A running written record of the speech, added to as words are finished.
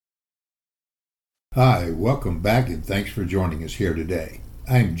Hi, welcome back and thanks for joining us here today.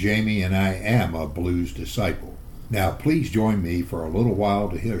 I'm Jamie and I am a blues disciple. Now please join me for a little while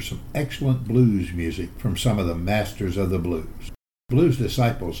to hear some excellent blues music from some of the masters of the blues. Blues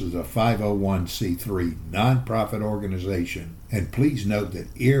Disciples is a 501c3 nonprofit organization, and please note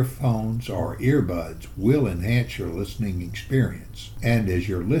that earphones or earbuds will enhance your listening experience. And as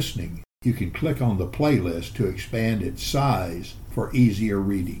you're listening, you can click on the playlist to expand its size for easier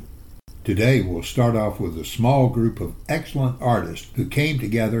reading. Today we'll start off with a small group of excellent artists who came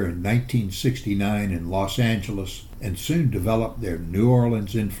together in 1969 in Los Angeles and soon developed their New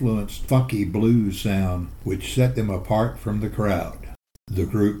Orleans-influenced funky blues sound, which set them apart from the crowd. The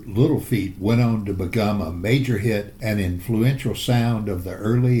group Little Feat went on to become a major hit and influential sound of the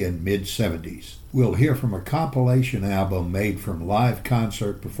early and mid-70s. We'll hear from a compilation album made from live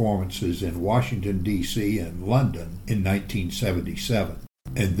concert performances in Washington, D.C. and London in 1977.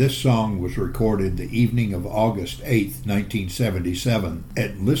 And this song was recorded the evening of August 8, 1977,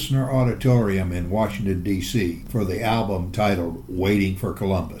 at Listener Auditorium in Washington, D.C. for the album titled Waiting for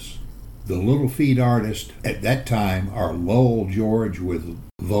Columbus. The Little Feat artists at that time are Lowell George with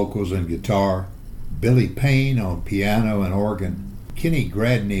vocals and guitar, Billy Payne on piano and organ, Kenny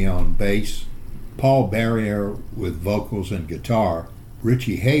Gradney on bass, Paul Barrier with vocals and guitar,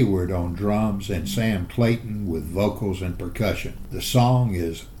 Richie Hayward on drums, and Sam Clayton with vocals and percussion. The song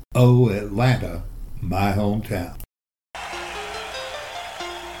is Oh Atlanta, My Hometown.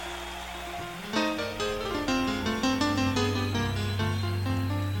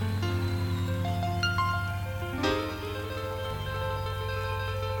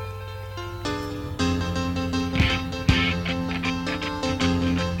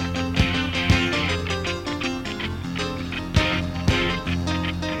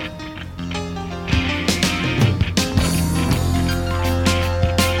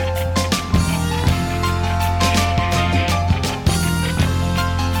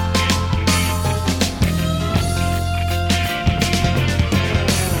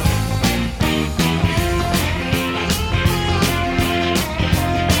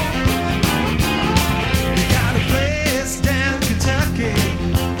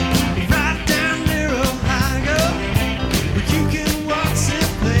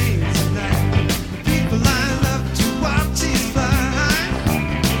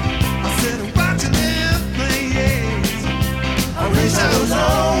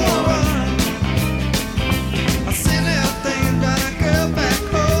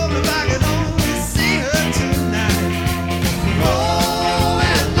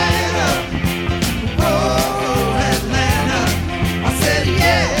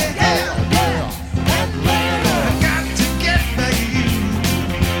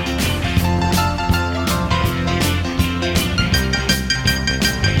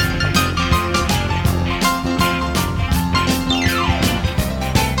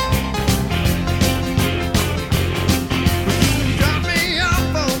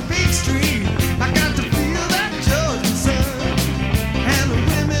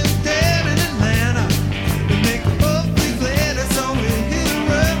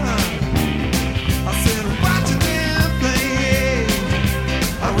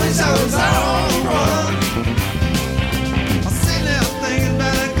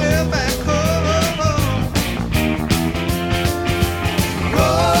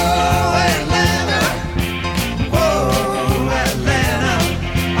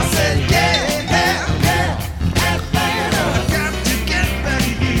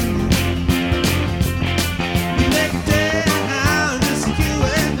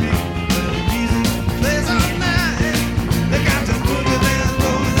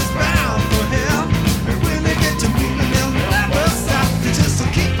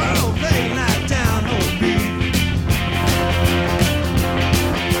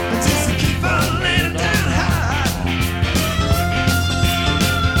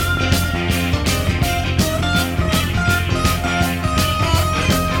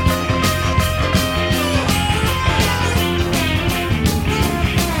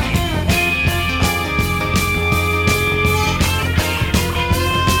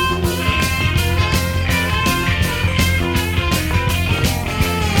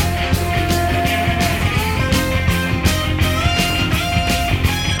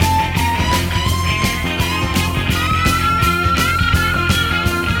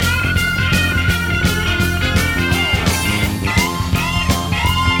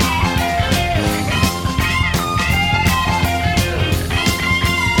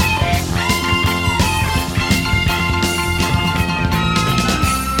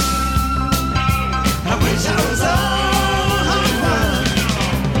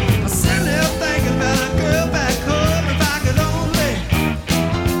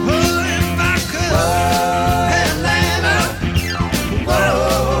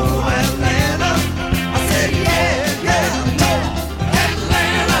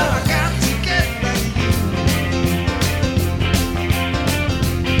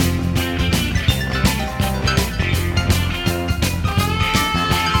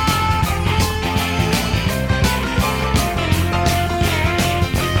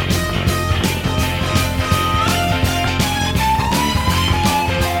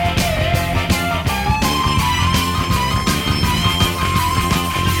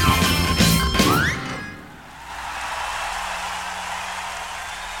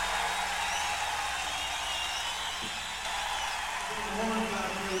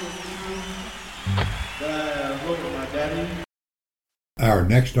 Our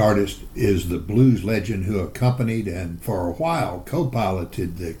next artist is the blues legend who accompanied and for a while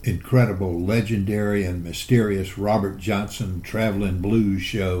co-piloted the incredible, legendary, and mysterious Robert Johnson Traveling Blues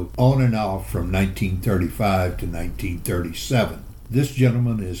show on and off from 1935 to 1937. This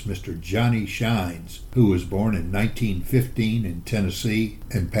gentleman is Mr. Johnny Shines, who was born in 1915 in Tennessee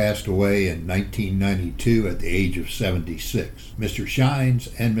and passed away in 1992 at the age of 76. Mr. Shines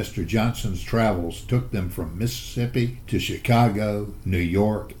and Mr. Johnson's travels took them from Mississippi to Chicago, New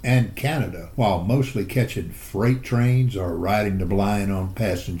York, and Canada, while mostly catching freight trains or riding the blind on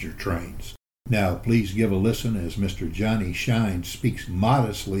passenger trains. Now, please give a listen as Mr. Johnny Shines speaks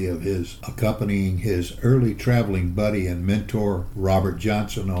modestly of his accompanying his early traveling buddy and mentor, Robert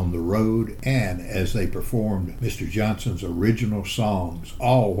Johnson, on the road, and as they performed Mr. Johnson's original songs,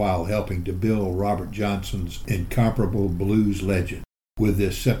 all while helping to build Robert Johnson's incomparable blues legend. With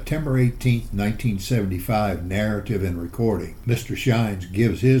this September 18, 1975 narrative and recording, Mr. Shines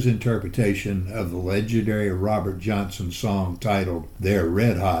gives his interpretation of the legendary Robert Johnson song titled They're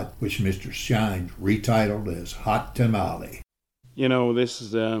Red Hot, which Mr. Shines retitled as Hot Tamale. You know, this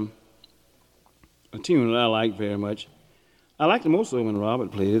is a tune that I like very much. I liked it more so when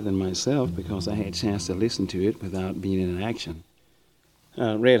Robert played it than myself because I had a chance to listen to it without being in action.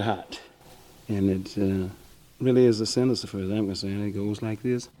 Red Hot. And it really is a sentence as far as I'm concerned. It goes like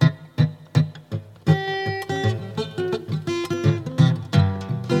this.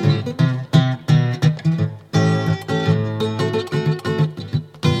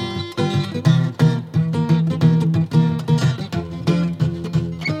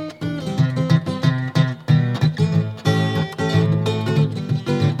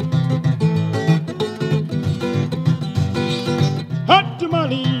 Hot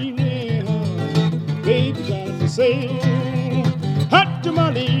tamale, red hot, baby got it for sale. Hot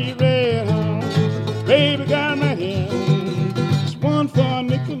tamale, red hot, baby got my hair. It's one for a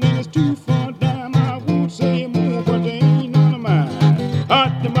nickel and it's two for a dime. I won't say more, but they ain't none of mine.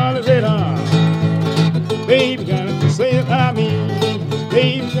 Hot tamale, red hot, baby got it for sale. I mean,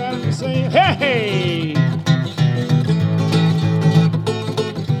 baby got it for sale. Hey, hey.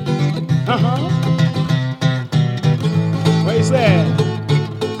 What you say?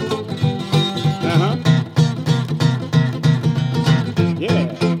 Yeah.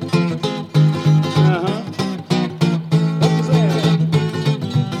 What you say?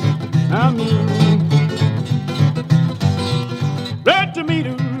 I mean, red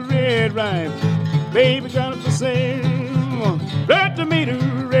tomato, red ripe, baby got it for sale. Red tomato,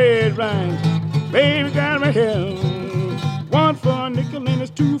 red ripe, baby got it right here. One for a nickel and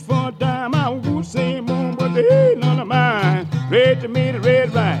it's two for a dime. I would say more, but they ain't none of mine. Red tomato,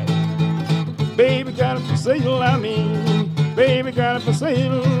 red ripe, baby got it for sale. I mean, baby got it for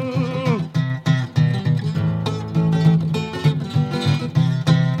sale.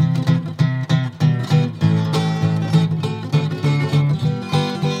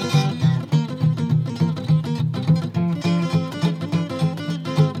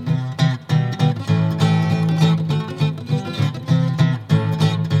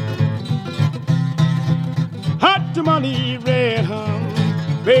 Hot tamale, red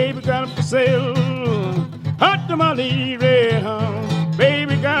hot, baby got it for sale. Hot tamale, red hot,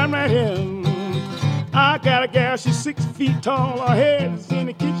 baby got it right here. I got a gal, she's 6 feet tall. Her head is in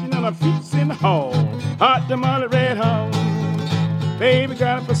the kitchen and her feet's in the hall. Hot tamale, red hot, baby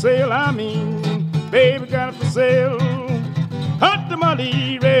got it for sale. I mean, baby got it for sale. Hot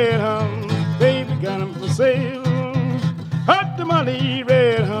tamale, red hot, baby got it for sale. Hot tamale,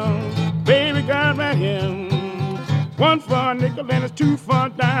 red hot, baby got it right here. One for a nickel and it's two for a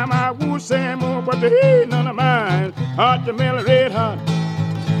dime. I would say more, but they ain't none of mine. Hot tamale, red hot,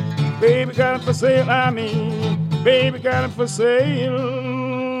 baby got it for sale. I mean, baby got it for sale.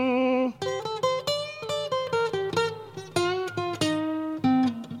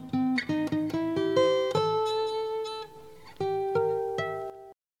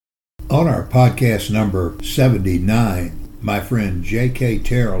 On our podcast number 79, my friend J.K.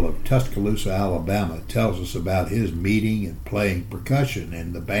 Terrell of Tuscaloosa, Alabama, tells us about his meeting and playing percussion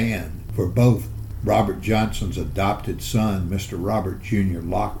in the band for both Robert Johnson's adopted son, Mr. Robert Jr.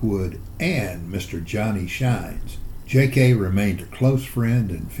 Lockwood, and Mr. Johnny Shines. J.K. remained a close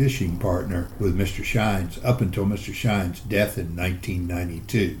friend and fishing partner with Mr. Shines up until Mr. Shines' death in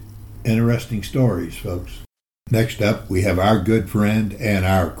 1992. Interesting stories, folks. Next up, we have our good friend and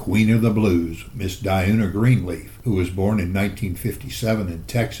our queen of the blues, Miss Diuna Greenleaf, who was born in 1957 in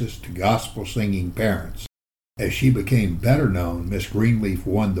Texas to gospel-singing parents. As she became better known, Miss Greenleaf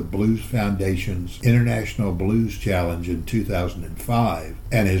won the Blues Foundation's International Blues Challenge in 2005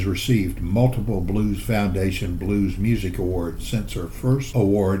 and has received multiple Blues Foundation Blues Music Awards since her first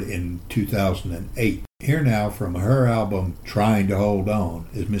award in 2008. Here now from her album Trying to Hold On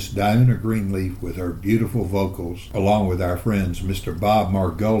is Miss Diana Greenleaf with her beautiful vocals, along with our friends Mr. Bob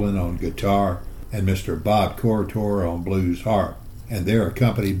Margolin on guitar and Mr. Bob Corritore on blues harp. And they're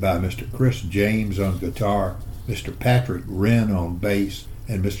accompanied by Mr. Chris James on guitar, Mr. Patrick Wren on bass,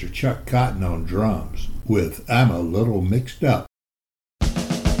 and Mr. Chuck Cotton on drums, with I'm a Little Mixed Up.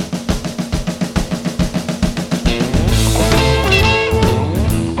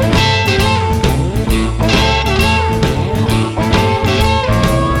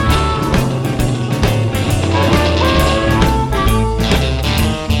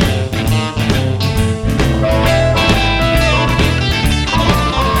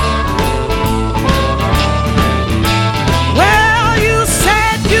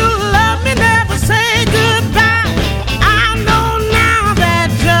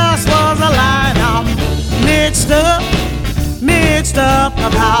 Up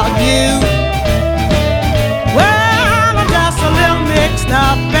about you. Well, I'm just a little mixed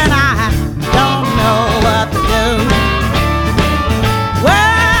up and I don't know what to do.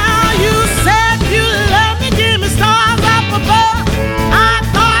 Well, you said you love me, give me stars up above. I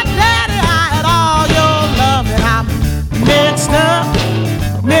thought, Daddy, I had all your love and I'm mixed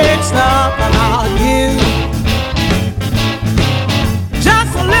up about you.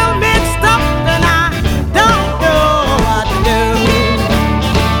 Just a little mixed up and I don't know what to do.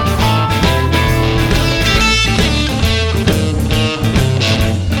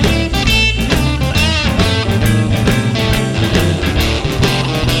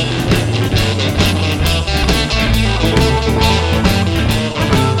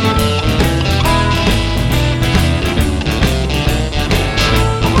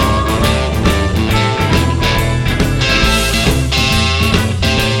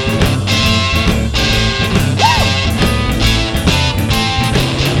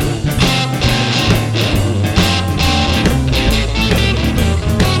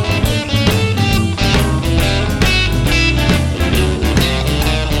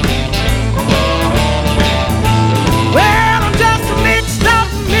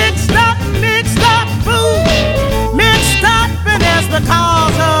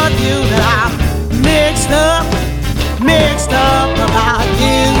 Mixed up about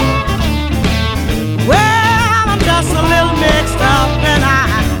you. Well, I'm just a little mixed up and I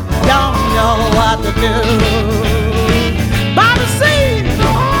don't know what to do. Bobby C.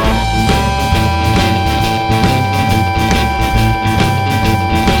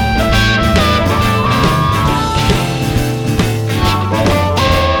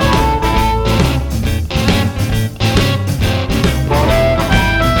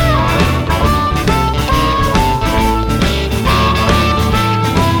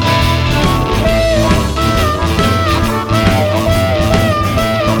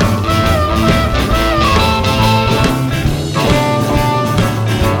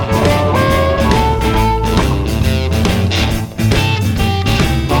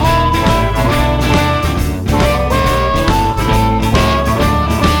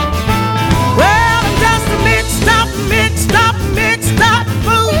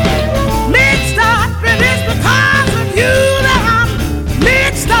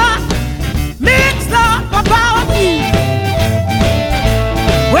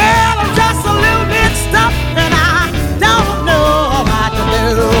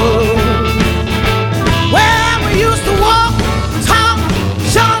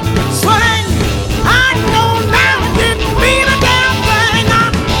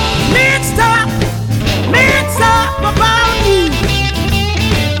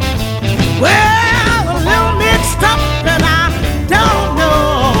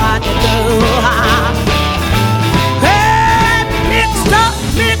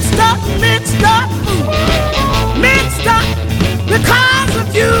 Because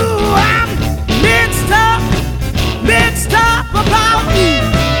of you, I'm mixed up about you.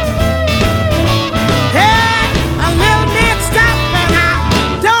 Hey, a little mixed up and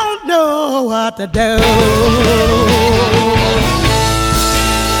I don't know what to do.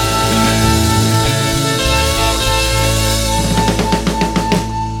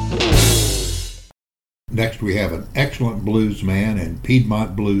 Next we have an excellent blues man and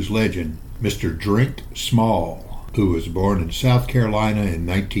Piedmont blues legend, Mr. Drink Small. who was born in South Carolina in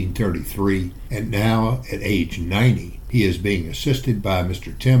 1933, and now at age 90, he is being assisted by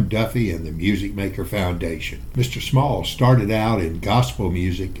Mr. Tim Duffy and the Music Maker Foundation. Mr. Small started out in gospel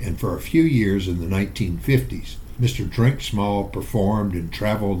music, and for a few years in the 1950s, Mr. Drink Small performed and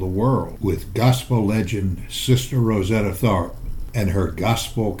traveled the world with gospel legend Sister Rosetta Tharpe and her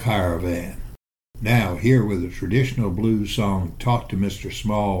gospel caravan. Now, here with a traditional blues song taught to Mr.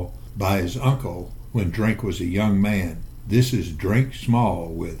 Small by his uncle when Drink was a young man, this is Drink Small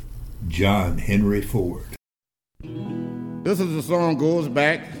with John Henry Ford. This is a song goes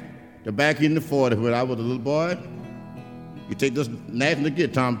back in the 40s when I was a little boy. You take this national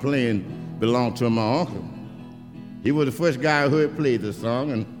guitar I'm playing belonged to my uncle. He was the first guy who had played this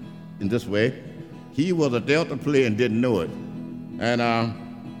song, and in this way, he was a Delta player and didn't know it. And I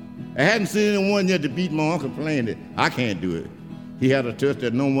hadn't seen anyone yet to beat my uncle playing it. I can't do it. He had a touch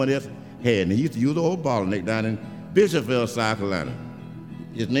that no one else had, and he used to use the old bottleneck down in Bishopville, South Carolina.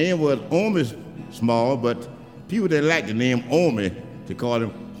 His name was Omi Small, but people that liked the name Omi to call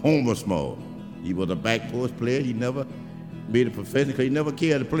him Homer Small. He was a back porch player. He never made a profession because he never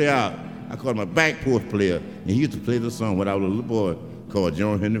cared to play out. I called him a back porch player, and he used to play the song when I was a little boy called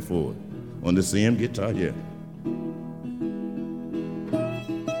John Henry Ford on the same guitar here.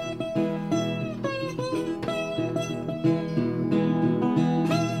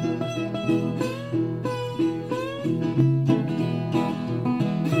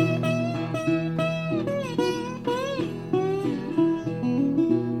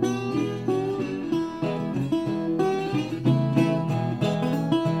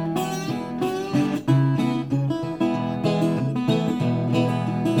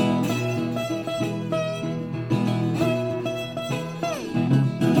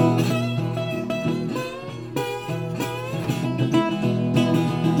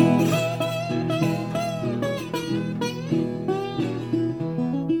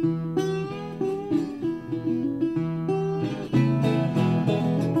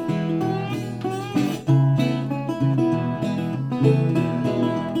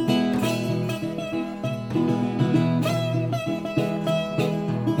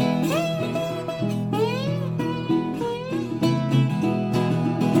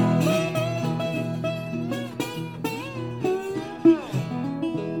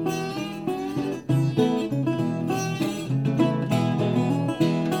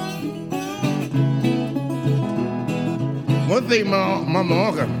 One thing my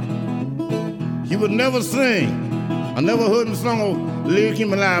uncle, he would never sing. I never heard him sing or lyric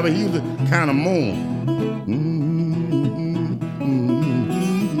him alive, but he used to kind of moan.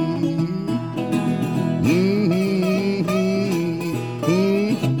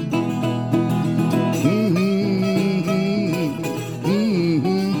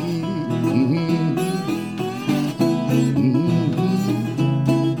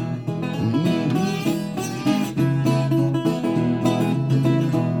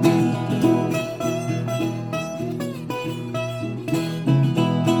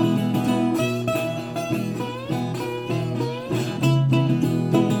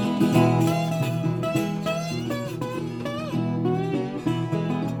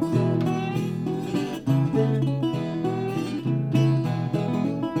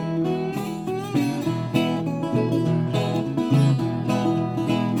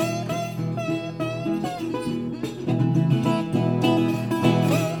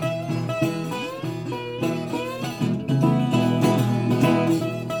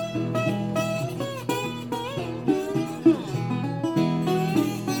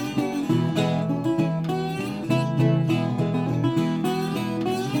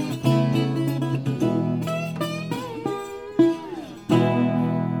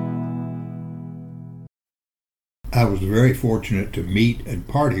 I was very fortunate to meet and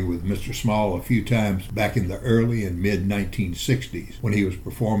party with Mr. Small a few times back in the early and mid-1960s when he was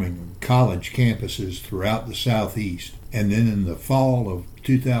performing on college campuses throughout the Southeast. And then in the fall of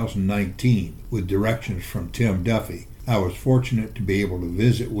 2019, with directions from Tim Duffy, I was fortunate to be able to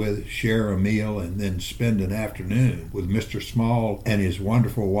visit with, share a meal, and then spend an afternoon with Mr. Small and his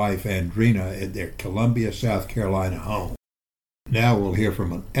wonderful wife Andrina at their Columbia, South Carolina home. Now we'll hear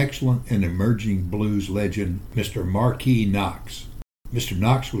from an excellent and emerging blues legend, Mr. Marquis Knox. Mr.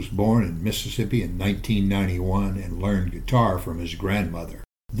 Knox was born in Mississippi in 1991 and learned guitar from his grandmother.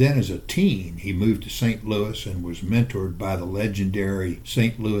 Then as a teen, he moved to St. Louis and was mentored by the legendary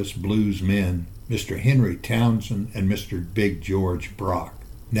St. Louis blues men, Mr. Henry Townsend and Mr. Big George Brock.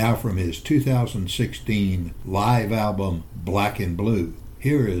 Now from his 2016 live album, Black and Blue,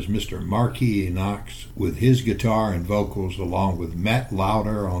 here is Mr. Marquis Knox with his guitar and vocals along with Matt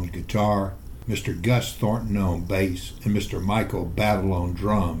Lauder on guitar, Mr. Gus Thornton on bass, and Mr. Michael Battle on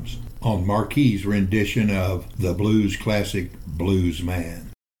drums on Marquis's rendition of the blues classic Blues Man.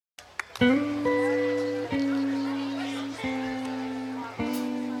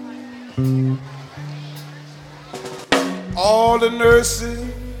 All the nurses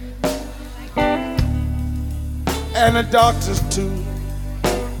and the doctors too,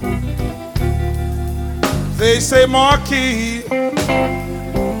 they say, Marquis,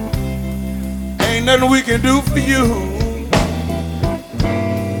 ain't nothing we can do for you.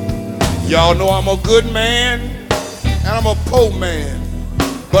 Y'all know I'm a good man and I'm a poor man,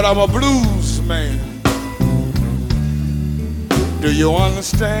 but I'm a blues man. Do you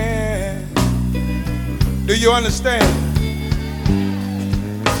understand? Do you understand?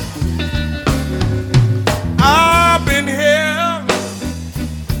 I've been here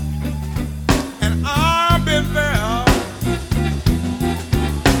and I've been there,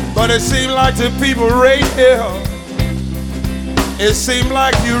 but it seems like the people right here, it seems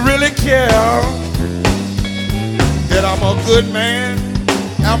like you really care that I'm a good man,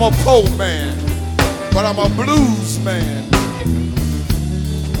 I'm a poor man, but I'm a blues man.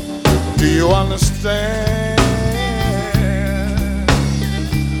 Do you understand?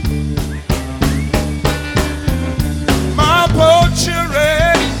 My poor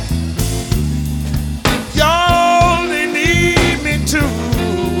children, y'all, they need me too,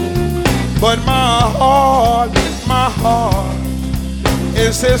 but my heart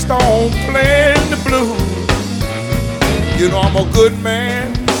insists on playing the blues. You know I'm a good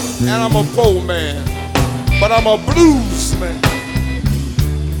man and I'm a poor man, but I'm a blues man.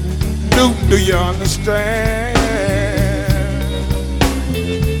 Do you understand?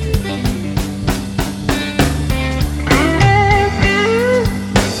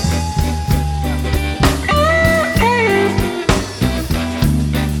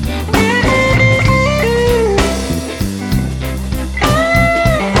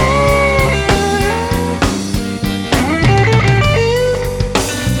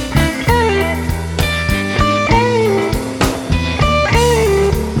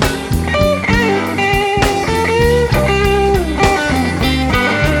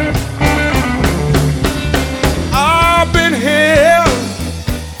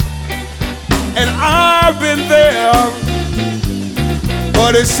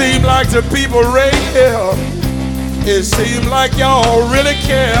 But it seems like the people right here, it seems like y'all really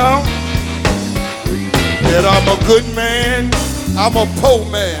care that I'm a good man, I'm a poor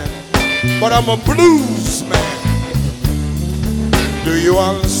man, but I'm a blues man. Do you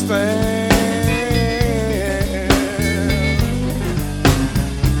understand?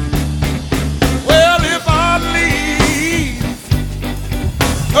 Well, if I leave,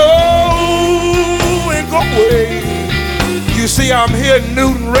 oh, and go away, you see, I'm here in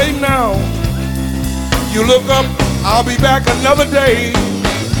Newton right now. You look up, I'll be back another day.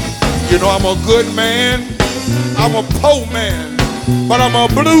 You know I'm a good man, I'm a poor man, but I'm a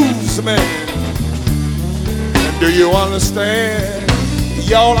blues man. And do you understand?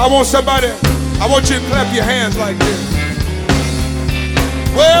 Y'all, I want you to clap your hands like this.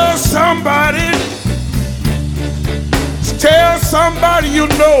 Well, somebody, tell somebody you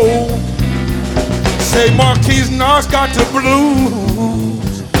know, say Marquis North's got the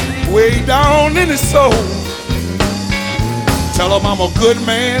blues way down in his soul. Tell him I'm a good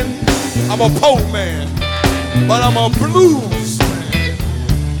man, I'm a poor man, but I'm a blues man.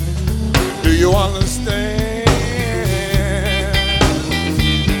 Do you understand?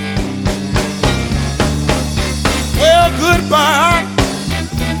 Well, goodbye.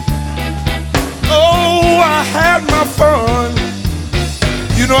 Oh, I had my fun.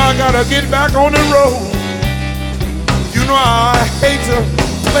 You know I gotta get back on the road. You know I hate to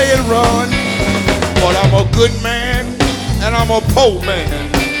play and run, but I'm a good man and I'm a poor man.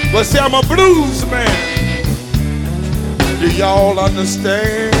 But see, I'm a blues man. Do y'all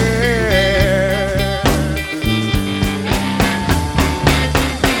understand? Yeah.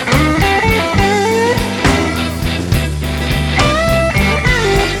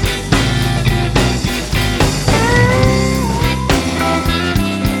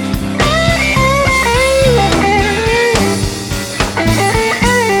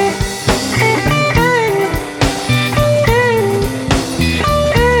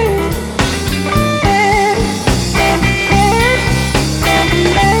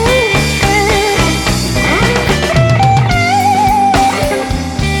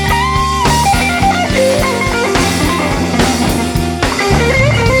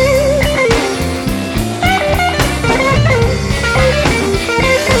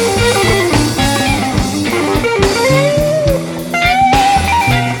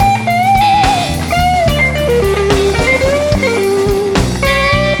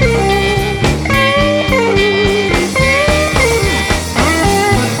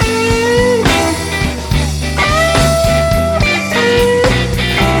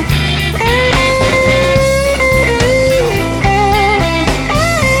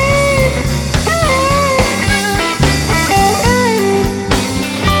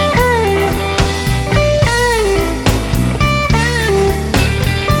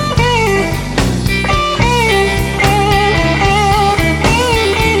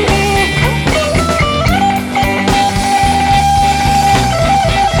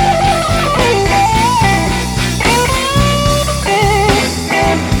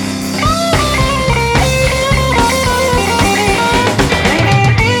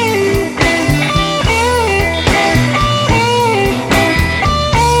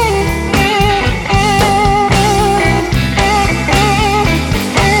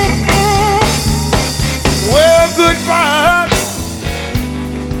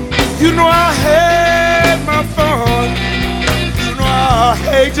 You know I had my fun. You know I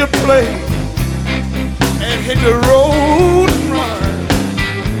hate to play and hit the road and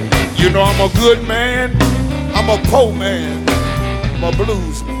run. You know I'm a good man. I'm a poor man. I'm a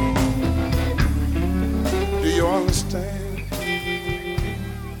blues man. Do you understand?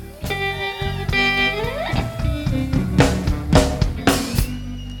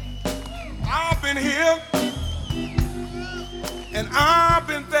 I've been here and I've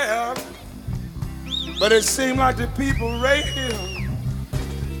been there, but it seemed like the people right here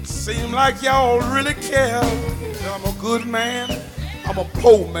seem like y'all really care. I'm a good man, I'm a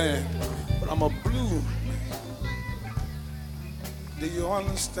poor man, but I'm a blue man. Do you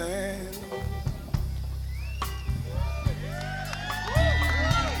understand?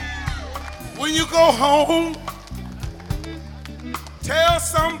 When you go home, tell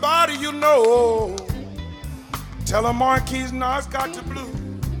somebody you know. Tell them Marquis Knox got the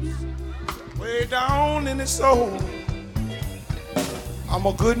blues way down in his soul. I'm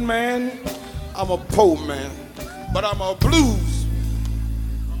a good man, I'm a poor man, but I'm a blues.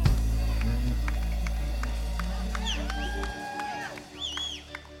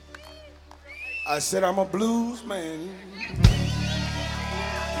 I said I'm a blues man.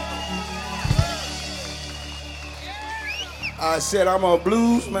 I said I'm a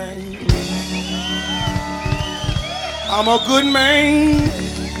blues man. I'm a good man.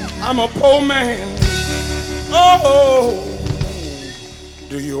 I'm a poor man. Oh,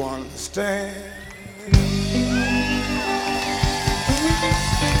 do you understand?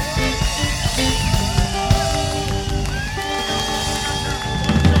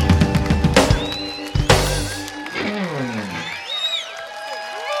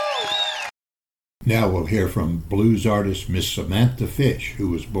 Now we'll hear from blues artist Miss Samantha Fish, who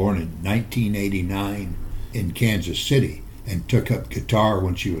was born in 1989 in Kansas City and took up guitar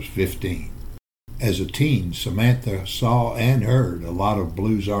when she was 15. As a teen, Samantha saw and heard a lot of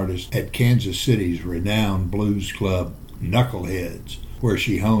blues artists at Kansas City's renowned blues club, Knuckleheads, where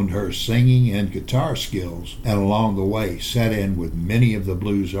she honed her singing and guitar skills and along the way sat in with many of the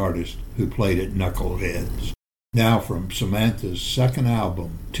blues artists who played at Knuckleheads. Now from Samantha's second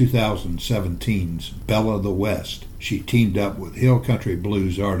album, 2017's Belle of the West, she teamed up with Hill Country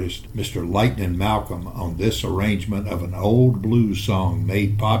blues artist Mr. Lightnin' Malcolm on this arrangement of an old blues song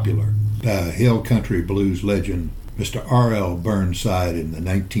made popular by Hill Country blues legend Mr. R.L. Burnside in the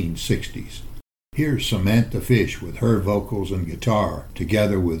 1960s. Here's Samantha Fish with her vocals and guitar,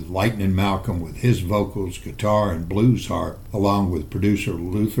 together with Lightnin' Malcolm with his vocals, guitar, and blues harp, along with producer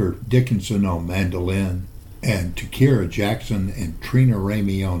Luther Dickinson on mandolin, and Takira Jackson and Trina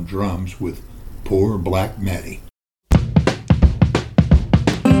Ramey on drums with Poor Black Matty.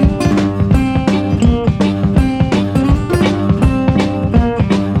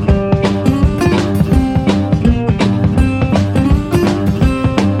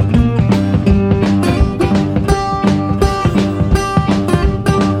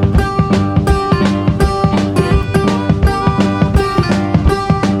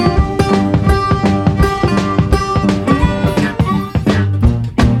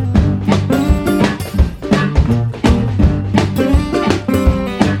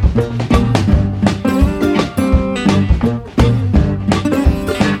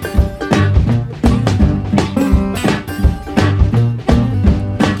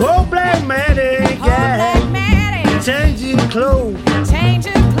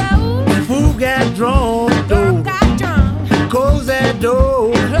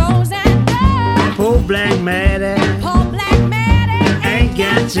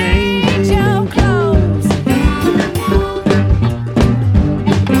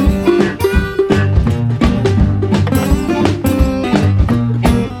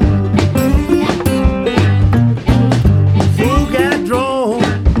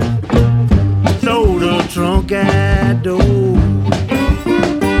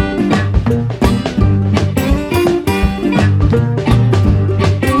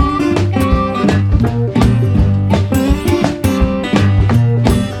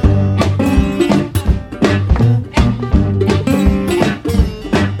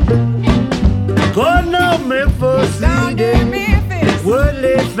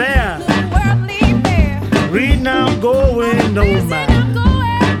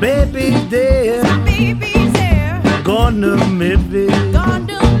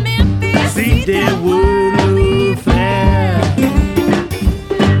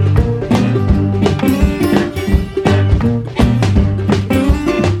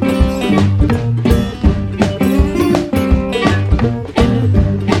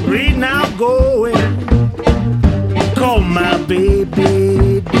 Call my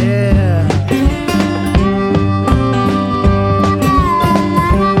baby, yeah.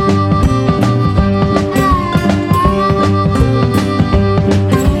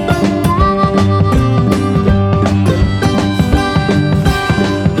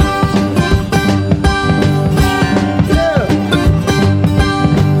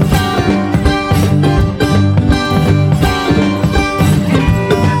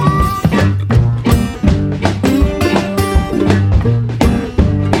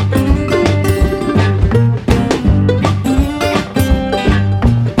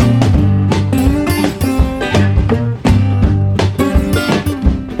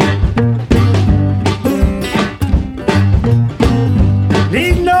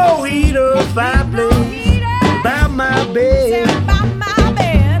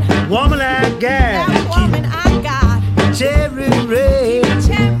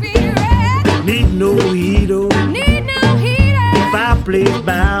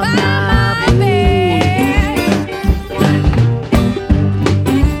 about my baby.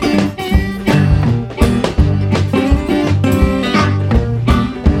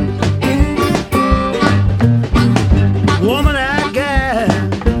 Woman I got,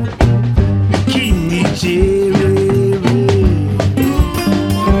 keep me cherry red.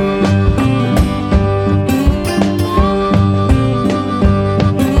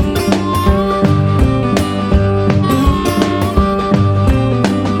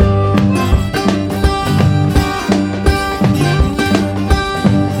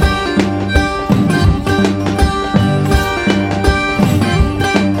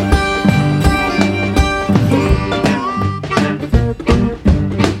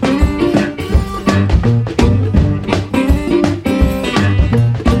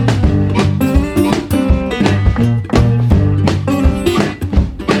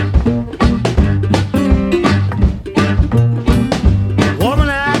 Woman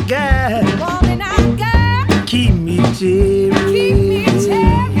I got, keep me cherry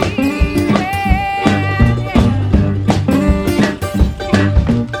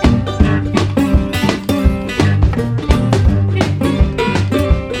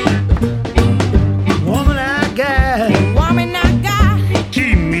Woman I got,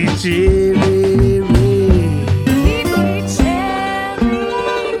 keep me cherry red.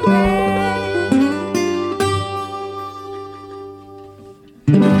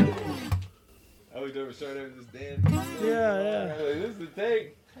 I looked over, started over this dance. Yeah. This is the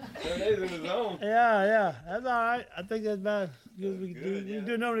take. 7 days in his own. Yeah, that's all right. I think that's about as good as we can do. We can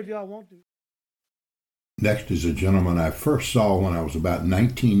do another if y'all want to. Next is a gentleman I first saw when I was about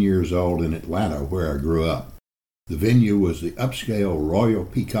 19 years old in Atlanta, where I grew up. The venue was the upscale Royal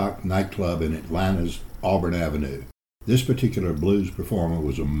Peacock nightclub in Atlanta's Auburn Avenue. This particular blues performer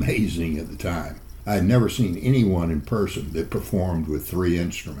was amazing at the time. I had never seen anyone in person that performed with 3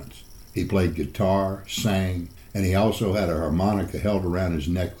 instruments. He played guitar, sang, and he also had a harmonica held around his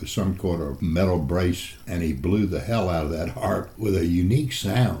neck with some sort of metal brace, and he blew the hell out of that harp with a unique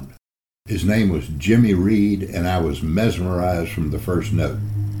sound. His name was Jimmy Reed, and I was mesmerized from the first note.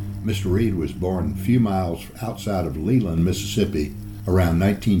 Mr. Reed was born a few miles outside of Leland, Mississippi, around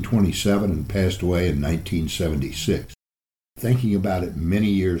 1927 and passed away in 1976. Thinking about it many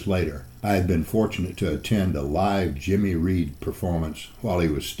years later, I had been fortunate to attend a live Jimmy Reed performance while he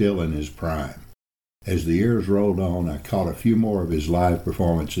was still in his prime. As the years rolled on, I caught a few more of his live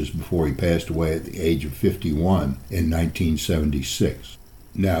performances before he passed away at the age of 51 in 1976.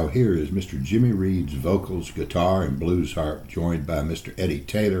 Now here is Mr. Jimmy Reed's vocals, guitar, and blues harp, joined by Mr. Eddie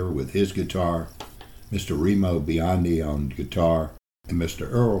Taylor with his guitar, Mr. Remo Biondi on guitar, and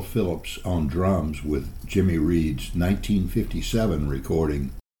Mr. Earl Phillips on drums with Jimmy Reed's 1957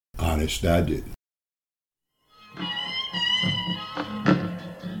 recording, Honest I Do.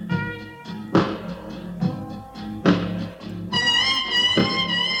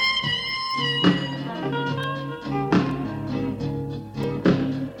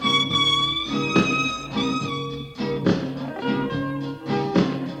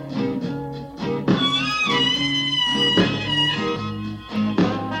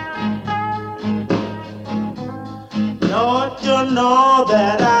 Don't you know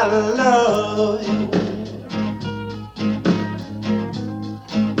that I love you?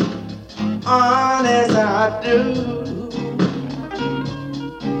 Honest I do.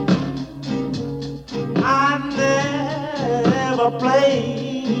 I never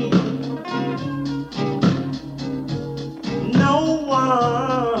played no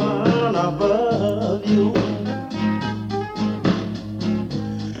one above you.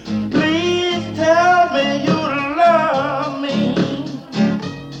 Please tell me you love me.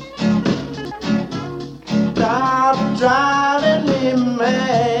 Stop driving me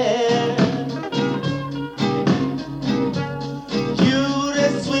mad. You the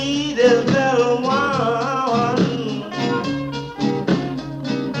sweetest little one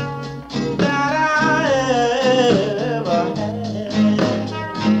that I ever had.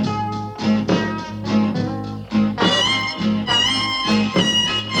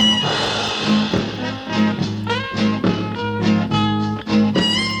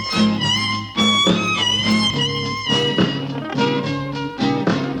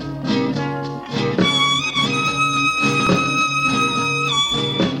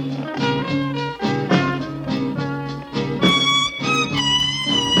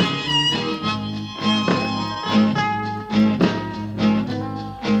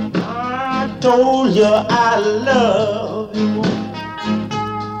 I told you I love you.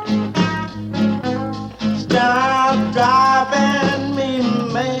 Stop driving me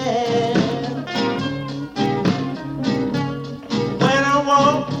mad. When I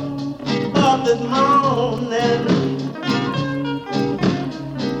woke up this morning,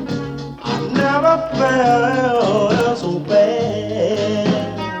 I never felt so bad.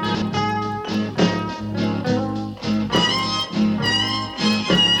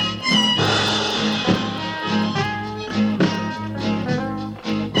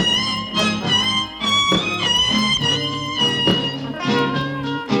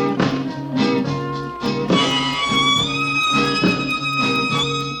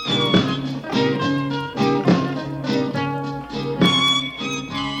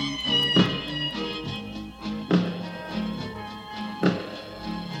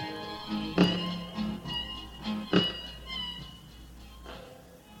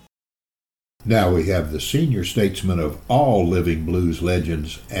 Now we have the senior statesman of all living blues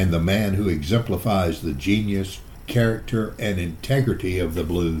legends and the man who exemplifies the genius, character, and integrity of the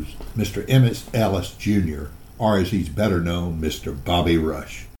blues, Mr. Emmett Ellis Jr., or as he's better known, Mr. Bobby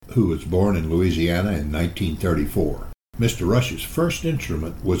Rush, who was born in Louisiana in 1934. Mr. Rush's first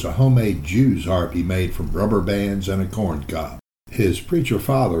instrument was a homemade Jew's harp he made from rubber bands and a corn cob. His preacher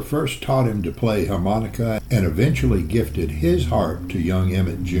father first taught him to play harmonica and eventually gifted his harp to young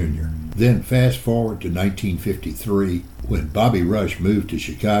Emmett Jr. Then fast forward to 1953, when Bobby Rush moved to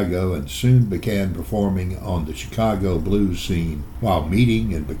Chicago and soon began performing on the Chicago blues scene while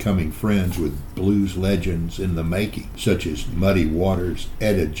meeting and becoming friends with blues legends in the making, such as Muddy Waters,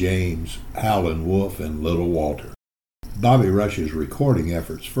 Etta James, Howlin' Wolf, and Little Walter. Bobby Rush's recording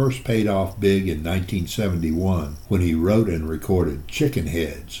efforts first paid off big in 1971 when he wrote and recorded Chicken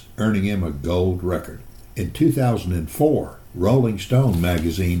Heads, earning him a gold record. In 2004, Rolling Stone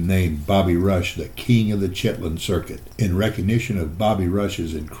magazine named Bobby Rush the King of the Chitlin Circuit in recognition of Bobby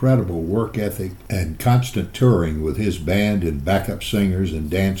Rush's incredible work ethic and constant touring with his band and backup singers and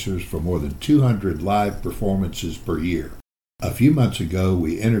dancers for more than 200 live performances per year. A few months ago,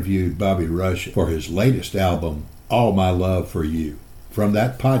 we interviewed Bobby Rush for his latest album, All My Love for You. From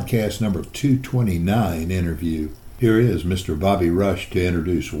that podcast number 229 interview, here is Mr. Bobby Rush to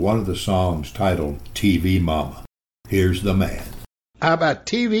introduce one of the songs titled TV Mama. Here's the man. How about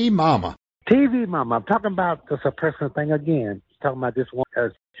TV Mama? TV Mama. I'm talking about the suppressor thing again. Talking about this one.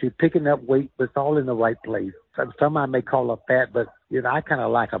 She's picking up weight, but it's all in the right place. Some I may call her fat, but I kind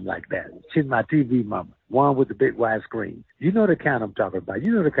of like them like that. She's my TV Mama. One with the big wide screen. You know the kind I'm talking about.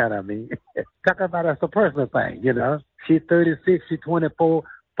 You know the kind I mean. Talking about a suppressor thing, She's 36, she's 24,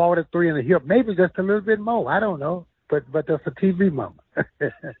 43 in the hip, maybe just a little bit more. I don't know. But that's a TV Mama.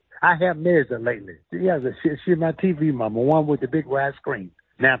 I have married her lately. Yeah, she's my TV Mama, one with the big wide screen.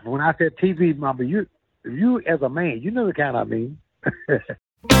 Now, when I said TV Mama, you as a man, you know the kind I mean.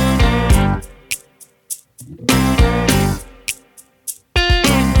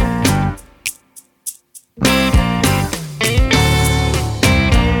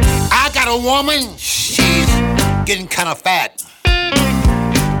 I got a woman, she's getting kind of fat.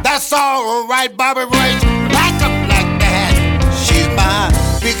 That's all right, Bobby Rush, like 'em like that. She's my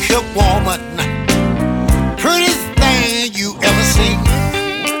big hip woman, prettiest thing you ever seen.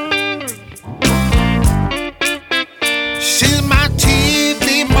 She's my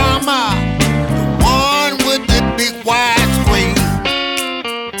TV mama, the one with the big wide screen.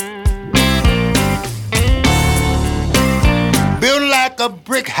 Built like a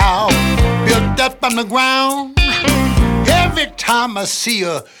brick house, built up on the ground. Every time I see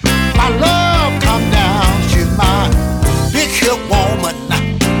her, my love come down. She's my big hip woman,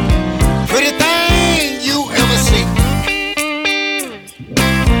 pretty thing you ever see.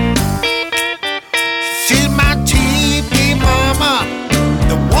 She's my TV mama,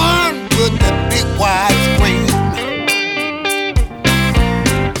 the one with the big wide screen.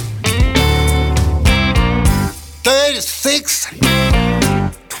 36,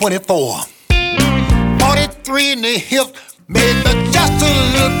 24, 43 in the hip, maybe just a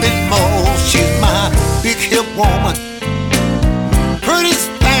little bit more. She's my big hip woman, prettiest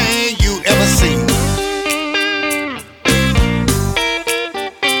thing you ever seen.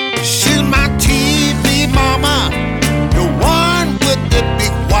 She's my TV mama, the one with the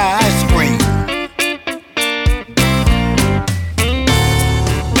big wide screen.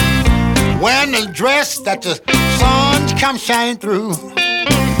 Wearing a dress that the sun come shine through.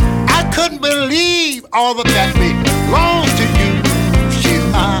 I couldn't believe all of that belongs to you. She's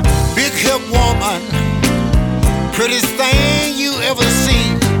my big hip woman, prettiest thing you ever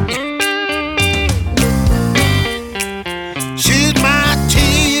seen. She's my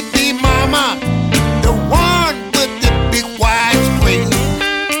TV mama, the one with the big wide screen.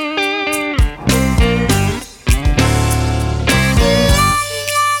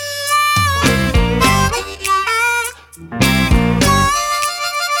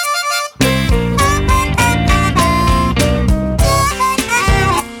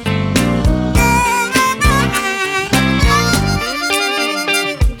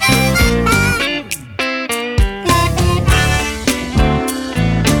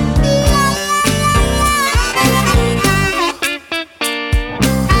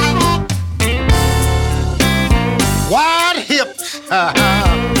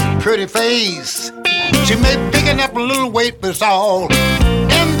 pretty face. She may be picking up a little weight, but it's all in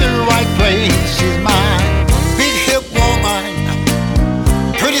the right place. She's my big hip woman,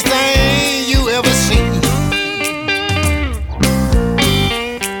 prettiest thing you ever seen.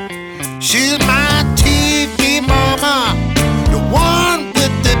 She's my TV mama, the one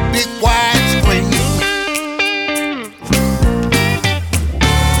with the big wide screen.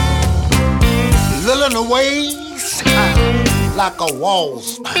 Little in the waist, like a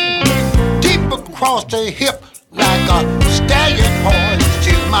waltz, deep across the hip, like a stallion horse.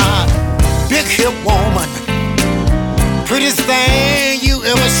 She's my big hip woman, prettiest thing you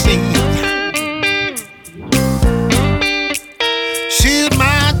ever seen. She's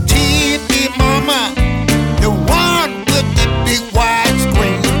my TV mama, the one with the big wide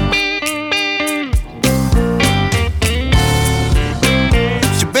screen.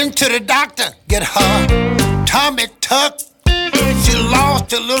 She been to the doctor, get her tummy tucked. She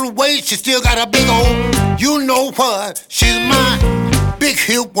lost a little weight, she still got a big old, you know what? She's my big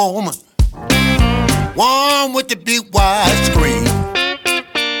hip woman, one with the big wide screen.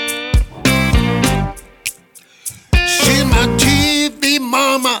 She's my TV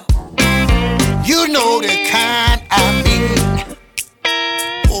mama, you know the kind I mean.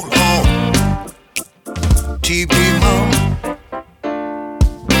 Oh Lord, TV mama.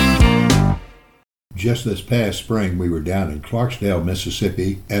 Just this past spring, we were down in Clarksdale,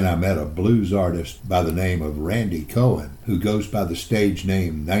 Mississippi, and I met a blues artist by the name of Randy Cohen, who goes by the stage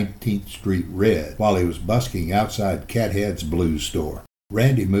name 19th Street Red, while he was busking outside Cathead's Blues Store.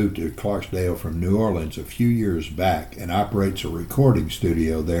 Randy moved to Clarksdale from New Orleans a few years back and operates a recording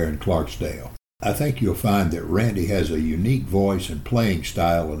studio there in Clarksdale. I think you'll find that Randy has a unique voice and playing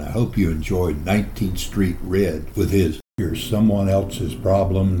style, and I hope you enjoyed 19th Street Red with his "You're Someone Else's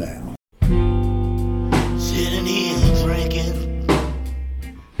Problem Now." Sitting here drinking,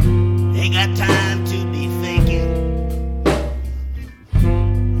 ain't got time to be thinking.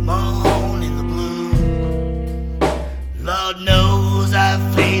 Moan in the blue, Lord knows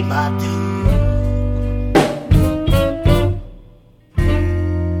I've paid my due.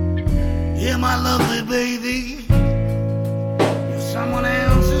 Yeah, my lovely baby, you're someone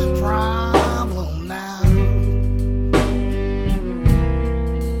else's problem now.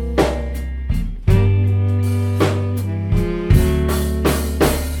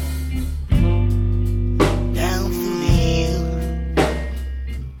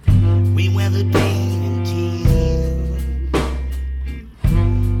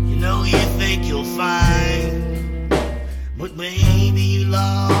 But maybe you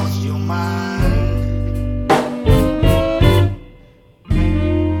lost your mind.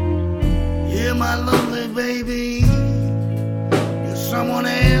 Yeah, my lovely baby, you're someone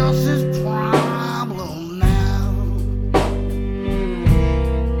else's problem now.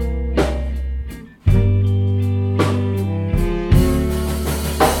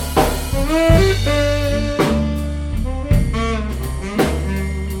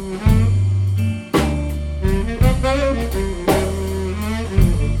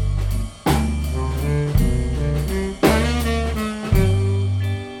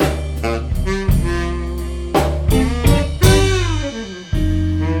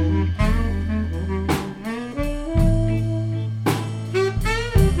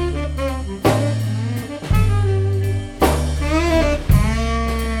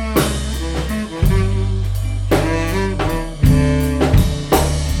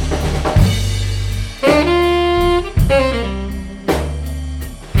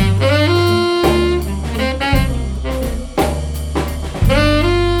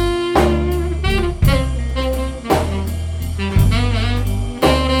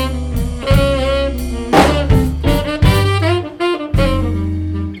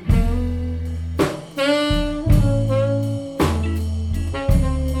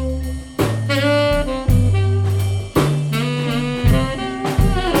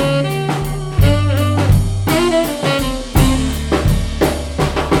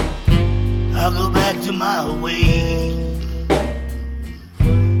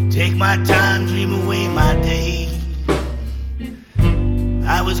 my time, dream away my day.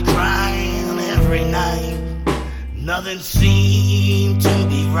 I was crying every night, nothing seemed to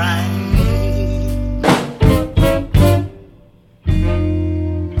be right.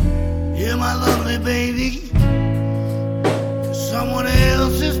 Yeah, my lovely baby, someone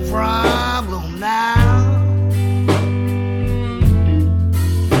else's problem now.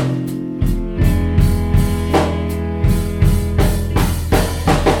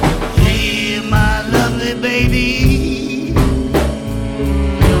 Baby,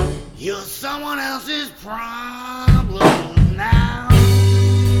 you're someone else's problem now.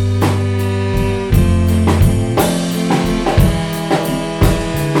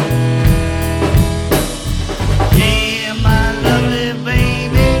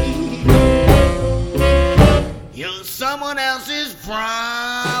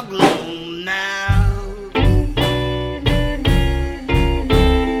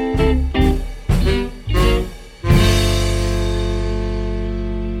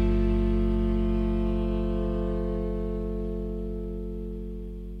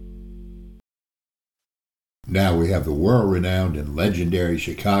 we have the world-renowned and legendary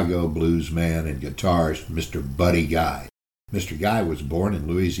Chicago blues man and guitarist, Mr. Buddy Guy. Mr. Guy was born in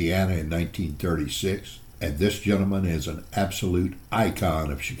Louisiana in 1936, and this gentleman is an absolute icon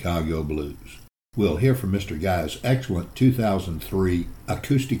of Chicago blues. We'll hear from Mr. Guy's excellent 2003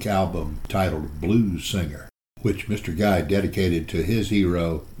 acoustic album titled Blues Singer, which Mr. Guy dedicated to his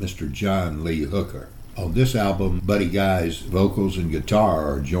hero, Mr. John Lee Hooker. On this album, Buddy Guy's vocals and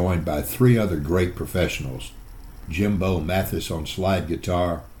guitar are joined by three other great professionals: Jimbo Mathis on slide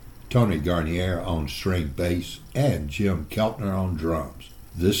guitar, Tony Garnier on string bass, and Jim Keltner on drums.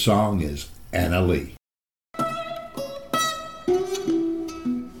 This song is Anna Lee.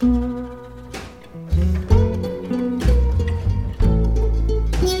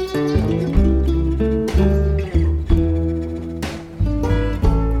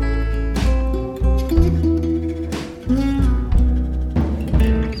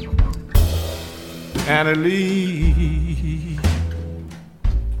 Anna Lee,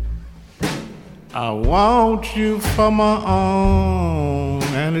 I want you for my own,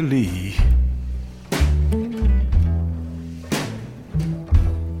 Anna Lee.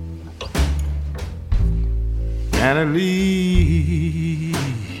 Anna Lee,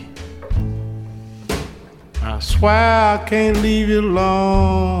 I swear I can't leave you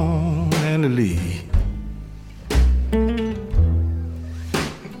alone, Anna Lee.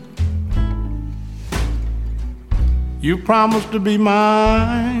 You promised to be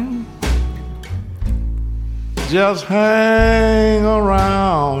mine. Just hang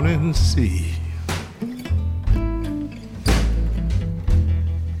around and see.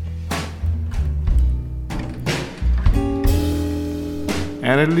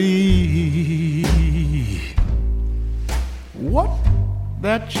 Anna Lee, what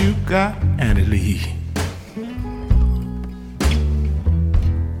that you got, Anna Lee?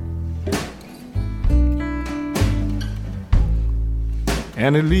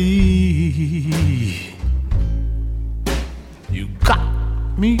 Anna Lee, you got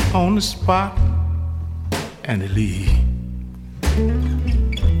me on the spot, Anna Lee.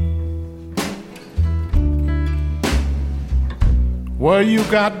 Well, you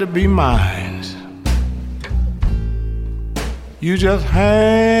got to be mine. You just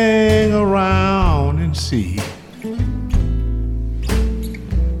hang around and see.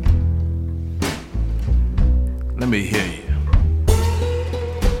 Let me hear you.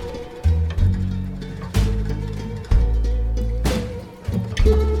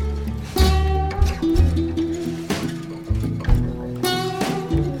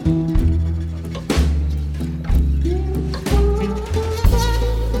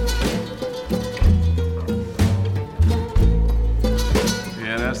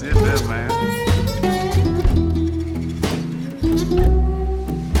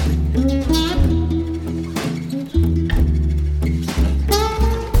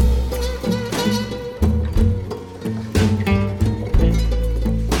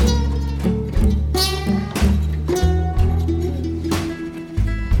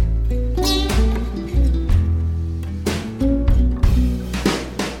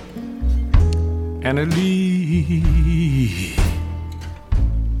 Anna Lee,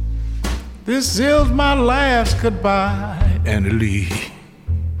 this is my last goodbye, Anna Lee.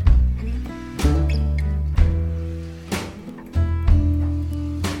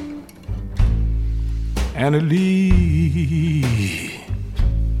 Anna Lee,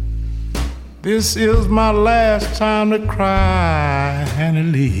 this is my last time to cry, Anna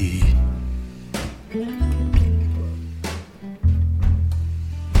Lee.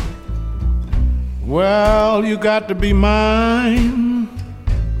 Well, you got to be mine.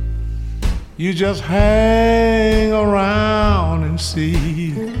 You just hang around and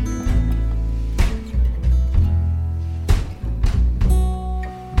see.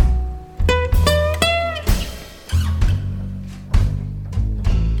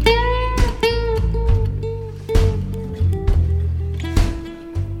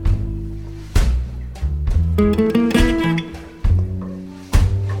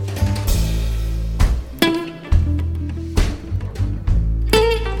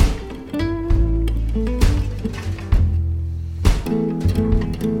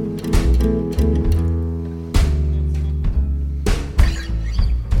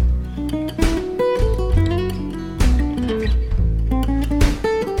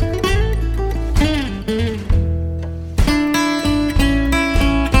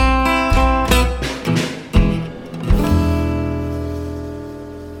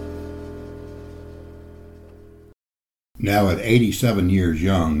 Now at 87 years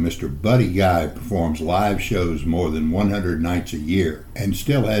young, Mr. Buddy Guy performs live shows more than 100 nights a year and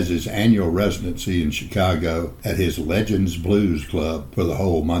still has his annual residency in Chicago at his Legends Blues Club for the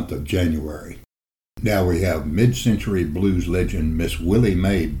whole month of January. Now we have mid-century blues legend Miss Willie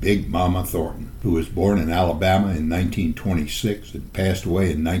Mae Big Mama Thornton, who was born in Alabama in 1926 and passed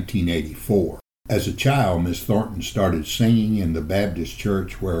away in 1984. As a child, Miss Thornton started singing in the Baptist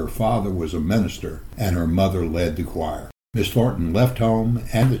church where her father was a minister and her mother led the choir. Miss Thornton left home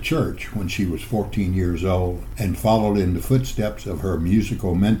and the church when she was 14 years old and followed in the footsteps of her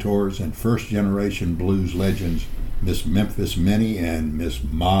musical mentors and first-generation blues legends, Miss Memphis Minnie and Miss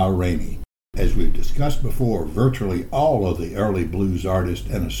Ma Rainey. As we've discussed before, virtually all of the early blues artists,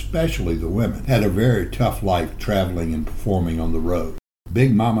 and especially the women, had a very tough life traveling and performing on the road.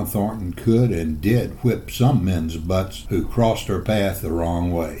 Big Mama Thornton could and did whip some men's butts who crossed her path the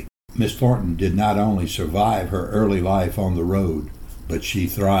wrong way. Miss Thornton did not only survive her early life on the road, but she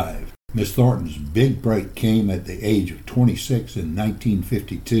thrived. Miss Thornton's big break came at the age of 26 in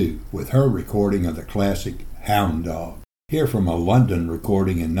 1952 with her recording of the classic Hound Dog. Here from a London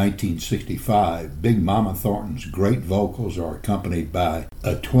recording in 1965, Big Mama Thornton's great vocals are accompanied by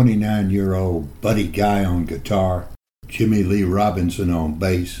a 29-year-old Buddy Guy on guitar, Jimmy Lee Robinson on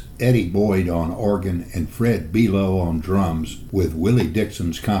bass, Eddie Boyd on organ, and Fred Below on drums with Willie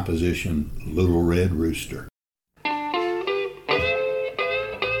Dixon's composition, Little Red Rooster.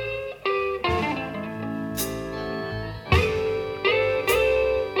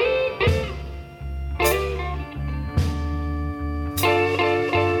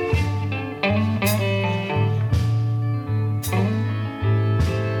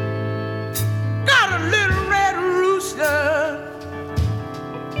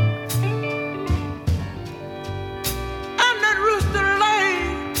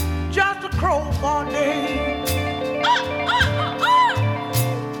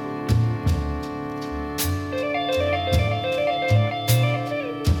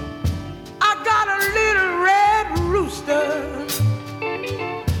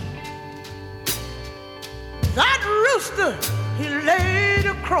 He laid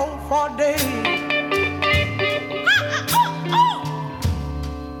a crow for days.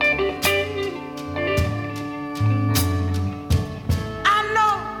 I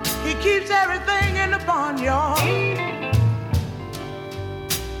know he keeps everything in the barnyard.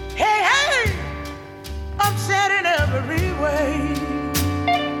 Hey, hey, upset in every way.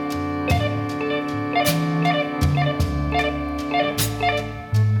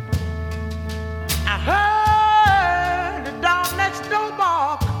 I heard the dog next door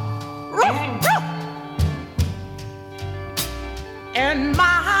bark, roof, roof. And my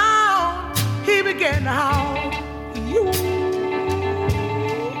hound, he began to howl. You.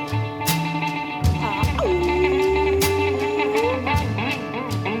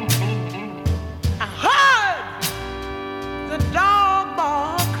 I heard the dog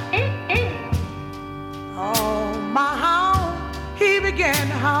bark. Oh, my hound, he began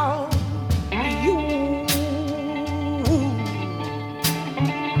to howl.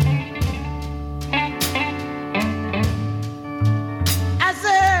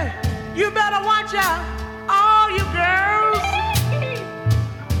 You better watch out, all you girls.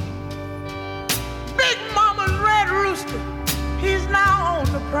 Big Mama's red rooster, he's now on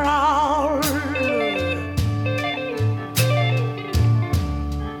the prowl.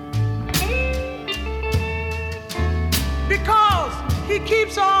 Because he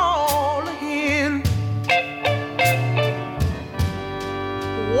keeps all the hens.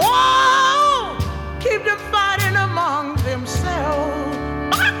 Whoa, keep them fighting among themselves.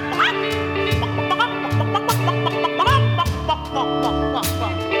 Woo!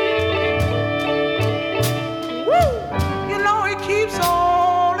 You know he keeps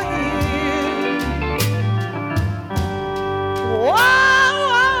all the hens.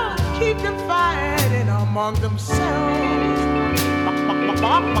 Whoa, keep them fighting among themselves.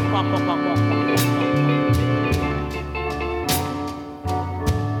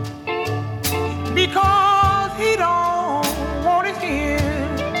 Because he don't want his hens.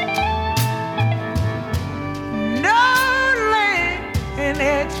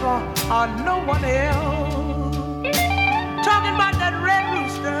 Eggs for no one else. Talking about that red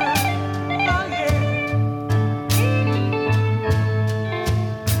rooster, oh yeah.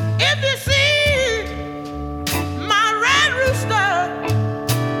 If you see my red rooster,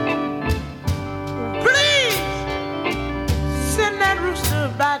 please send that rooster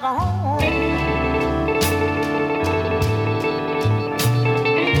back home.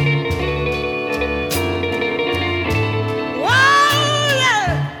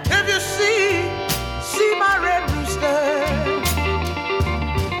 See my red rooster.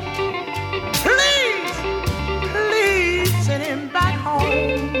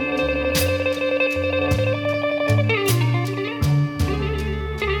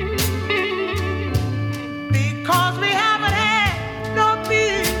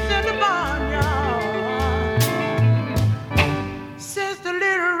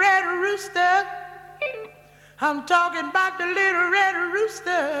 talking about the little red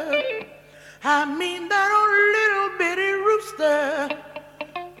rooster. I mean that old little bitty rooster.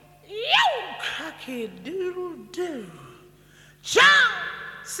 Yo, cocky-doodle-doo. Chow,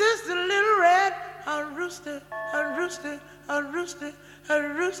 sister, little red, a rooster, a rooster, a rooster, a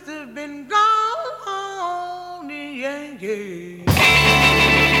rooster been gone, the Yankee.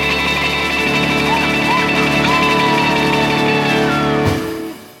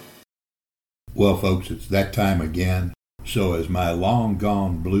 Well, folks, it's that time again. So as my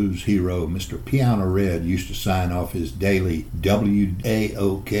long-gone blues hero, Mr. Piano Red, used to sign off his daily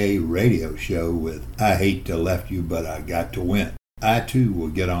WAOK radio show with, I hate to left you, but I got to win. I, too, will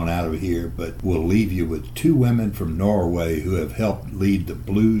get on out of here, but will leave you with two women from Norway who have helped lead the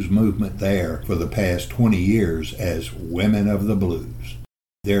blues movement there for the past 20 years as Women of the Blues.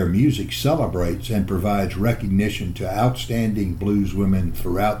 Their music celebrates and provides recognition to outstanding blues women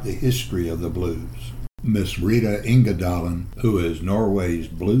throughout the history of the blues. Miss Rita Ingadalen, who is Norway's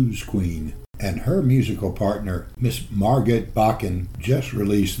blues queen, and her musical partner, Miss Margaret Bakken, just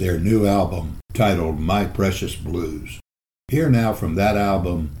released their new album titled My Precious Blues. Here now from that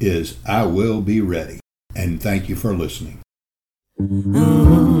album is I Will Be Ready, and thank you for listening.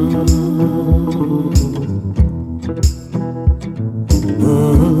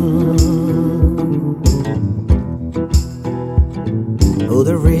 Oh,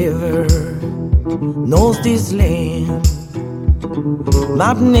 the river knows this land.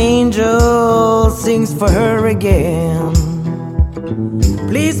 Mountain angel sings for her again.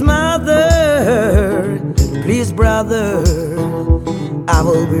 Please, mother, please, brother, I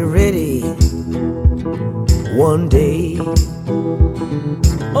will be ready one day.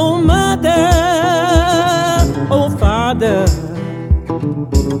 Oh, mother, oh, father,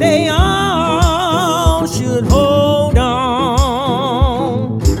 they all should hold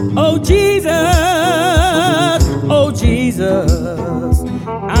on. Oh, Jesus,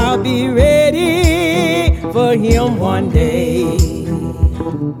 I'll be ready for him one day.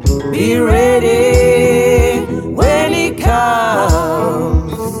 Be ready when he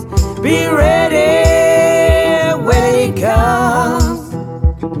comes. Be ready when he comes.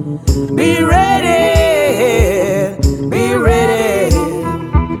 Be ready, be ready,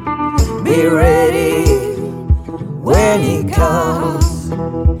 be ready when he comes.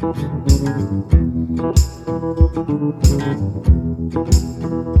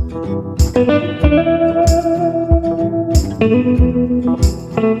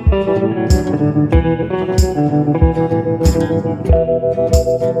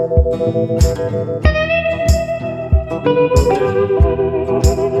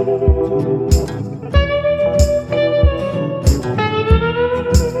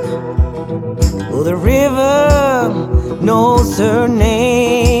 Oh, the river knows her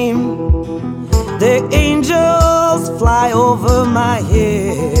name. The angels fly over my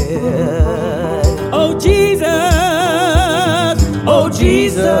head. Oh,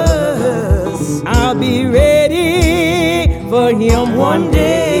 Jesus, I'll be ready for him one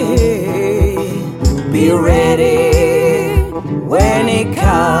day. Be ready when he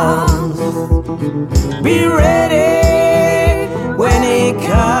comes. Be ready.